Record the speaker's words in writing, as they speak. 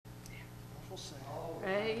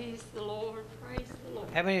Praise the Lord. Praise the Lord.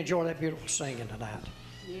 Have you enjoyed that beautiful singing tonight?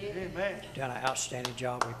 Yeah. Amen. Done an outstanding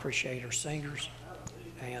job. We appreciate our singers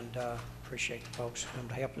and appreciate the folks who come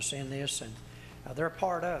to help us in this. And they're a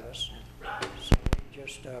part of us. So we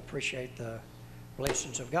just appreciate the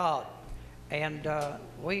blessings of God. And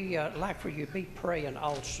we like for you to be praying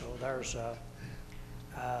also. There's a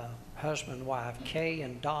husband and wife, Kay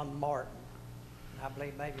and Don Martin. I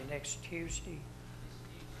believe maybe next Tuesday,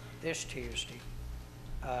 this Tuesday,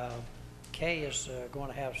 Kay is going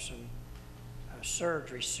to have some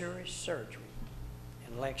surgery, serious surgery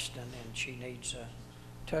in Lexington, and she needs a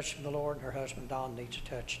touch from the Lord, and her husband Don needs a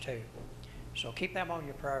touch too. So keep them on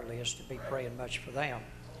your prayer list to be praying much for them.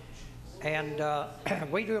 And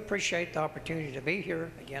we do appreciate the opportunity to be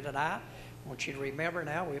here again tonight. I want you to remember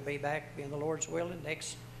now, we'll be back, being the Lord's willing,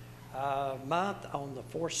 next month on the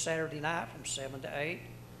fourth Saturday night from 7 to 8.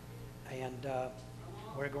 And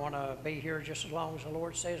we're going to be here just as long as the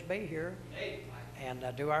Lord says be here, and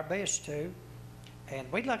do our best to.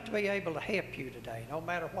 And we'd like to be able to help you today, no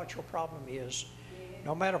matter what your problem is,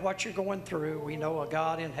 no matter what you're going through. We know a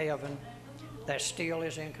God in heaven that still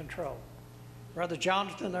is in control. Brother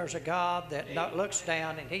Jonathan, there's a God that looks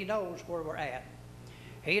down, and He knows where we're at.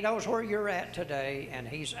 He knows where you're at today, and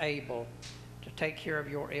He's able to take care of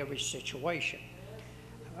your every situation.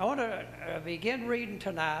 I want to begin reading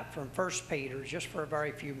tonight from 1 Peter, just for a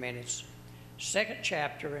very few minutes, 2nd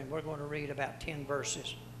chapter, and we're going to read about 10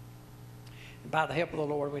 verses. And by the help of the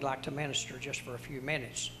Lord, we'd like to minister just for a few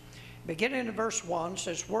minutes. Beginning in verse 1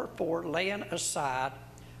 says, "Wherefore, laying aside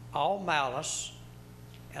all malice,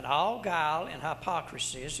 and all guile and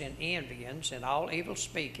hypocrisies and envyings and all evil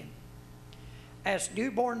speaking, as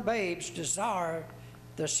newborn babes desire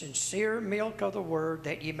the sincere milk of the word,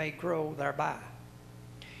 that ye may grow thereby.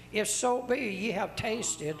 If so be ye have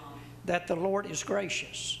tasted that the Lord is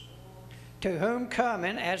gracious, to whom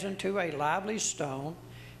coming as unto a lively stone,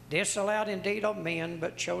 disallowed indeed of men,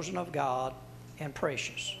 but chosen of God, and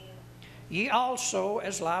precious. Ye also,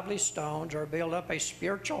 as lively stones, are built up a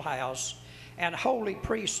spiritual house and holy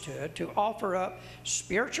priesthood, to offer up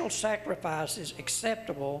spiritual sacrifices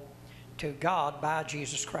acceptable to God by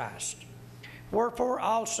Jesus Christ. Wherefore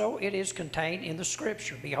also it is contained in the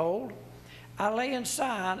Scripture, Behold, I lay in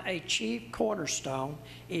Zion a chief cornerstone,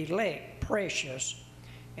 elect, precious,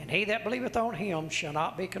 and he that believeth on him shall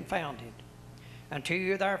not be confounded. Unto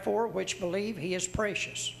you therefore which believe, he is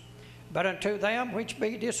precious. But unto them which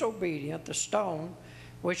be disobedient, the stone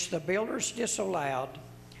which the builders disallowed,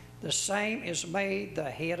 the same is made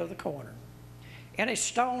the head of the corner, and a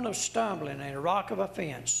stone of stumbling, and a rock of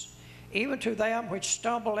offense, even to them which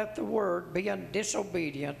stumble at the word, being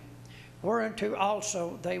disobedient, whereunto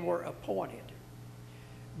also they were appointed.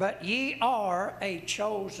 But ye are a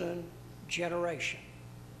chosen generation,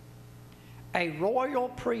 a royal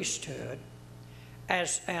priesthood,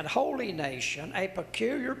 as an holy nation, a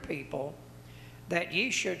peculiar people, that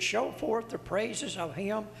ye should show forth the praises of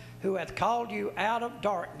him who hath called you out of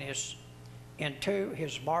darkness into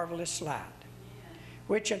his marvelous light,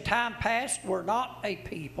 which in time past were not a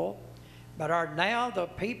people, but are now the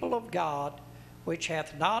people of God, which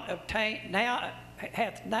had not obtained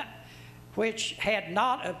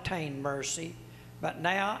mercy, but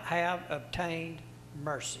now have obtained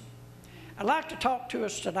mercy. I'd like to talk to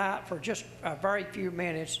us tonight for just a very few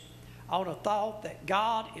minutes on a thought that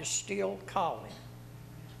God is still calling.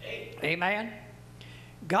 Amen.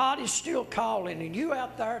 God is still calling, and you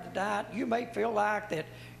out there tonight, you may feel like that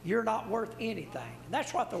you're not worth anything. And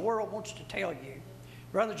that's what the world wants to tell you.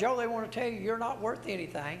 Brother Joe, they want to tell you you're not worth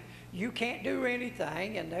anything. You can't do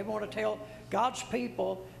anything, and they want to tell God's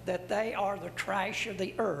people that they are the trash of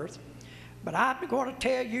the earth. But I'm going to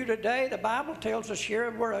tell you today, the Bible tells us here,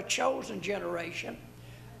 we're a chosen generation,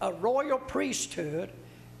 a royal priesthood,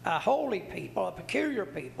 a holy people, a peculiar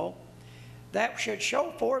people, that should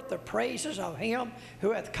show forth the praises of him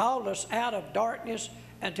who hath called us out of darkness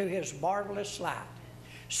unto his marvelous light.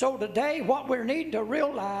 So today, what we need to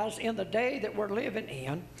realize in the day that we're living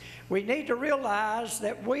in, we need to realize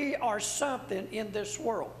that we are something in this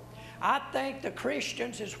world. I think the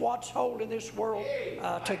Christians is what's holding this world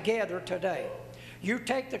together today. You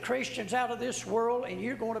take the Christians out of this world and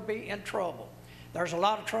you're going to be in trouble. There's a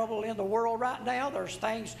lot of trouble in the world right now. There's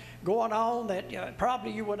things going on that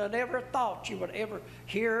probably you would have never thought you would ever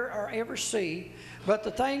hear or ever see. But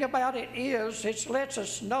the thing about it is, it lets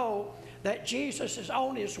us know that Jesus is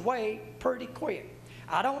on his way pretty quick.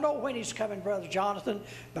 I don't know when he's coming, Brother Jonathan,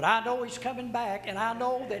 but I know he's coming back, and I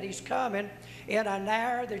know that he's coming in an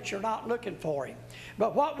hour that you're not looking for him.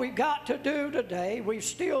 But what we've got to do today, we've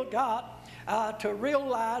still got to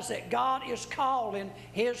realize that God is calling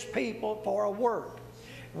his people for a word.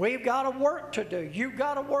 We've got a work to do. You've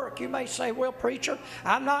got to work. You may say, well, preacher,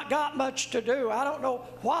 I've not got much to do. I don't know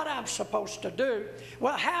what I'm supposed to do.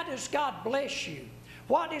 Well, how does God bless you?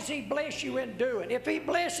 What does He bless you in doing? If He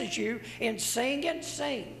blesses you in singing,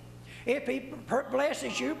 sing. If He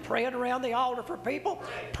blesses you praying around the altar for people,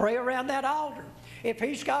 pray around that altar. If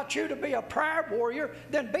He's got you to be a prayer warrior,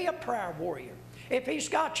 then be a prayer warrior. If He's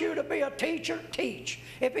got you to be a teacher, teach.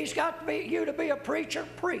 If He's got you to be a preacher,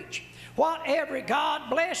 preach. Whatever God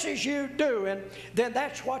blesses you doing, then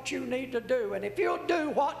that's what you need to do. And if you'll do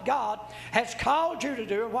what God has called you to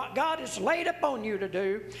do and what God has laid upon you to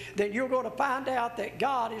do, then you're going to find out that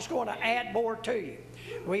God is going to add more to you.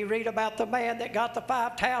 We read about the man that got the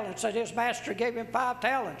 5 talents, that his master gave him 5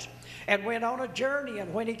 talents and went on a journey.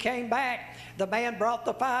 And when he came back, the man brought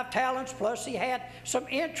the 5 talents, plus he had some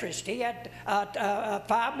interest. He had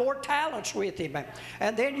 5 more talents with him.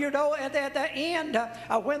 And then, you know, at the end,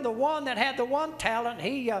 when the one that had the 1 talent,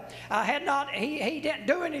 he didn't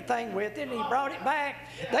do anything with it, and he brought it back.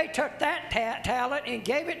 They took that talent and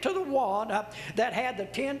gave it to the one that had the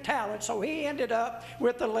 10 talents. So he ended up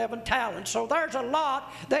with 11 talents. So there's a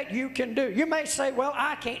lot that you can do. You may say, well,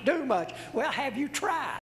 I can't do much. Well, have you tried?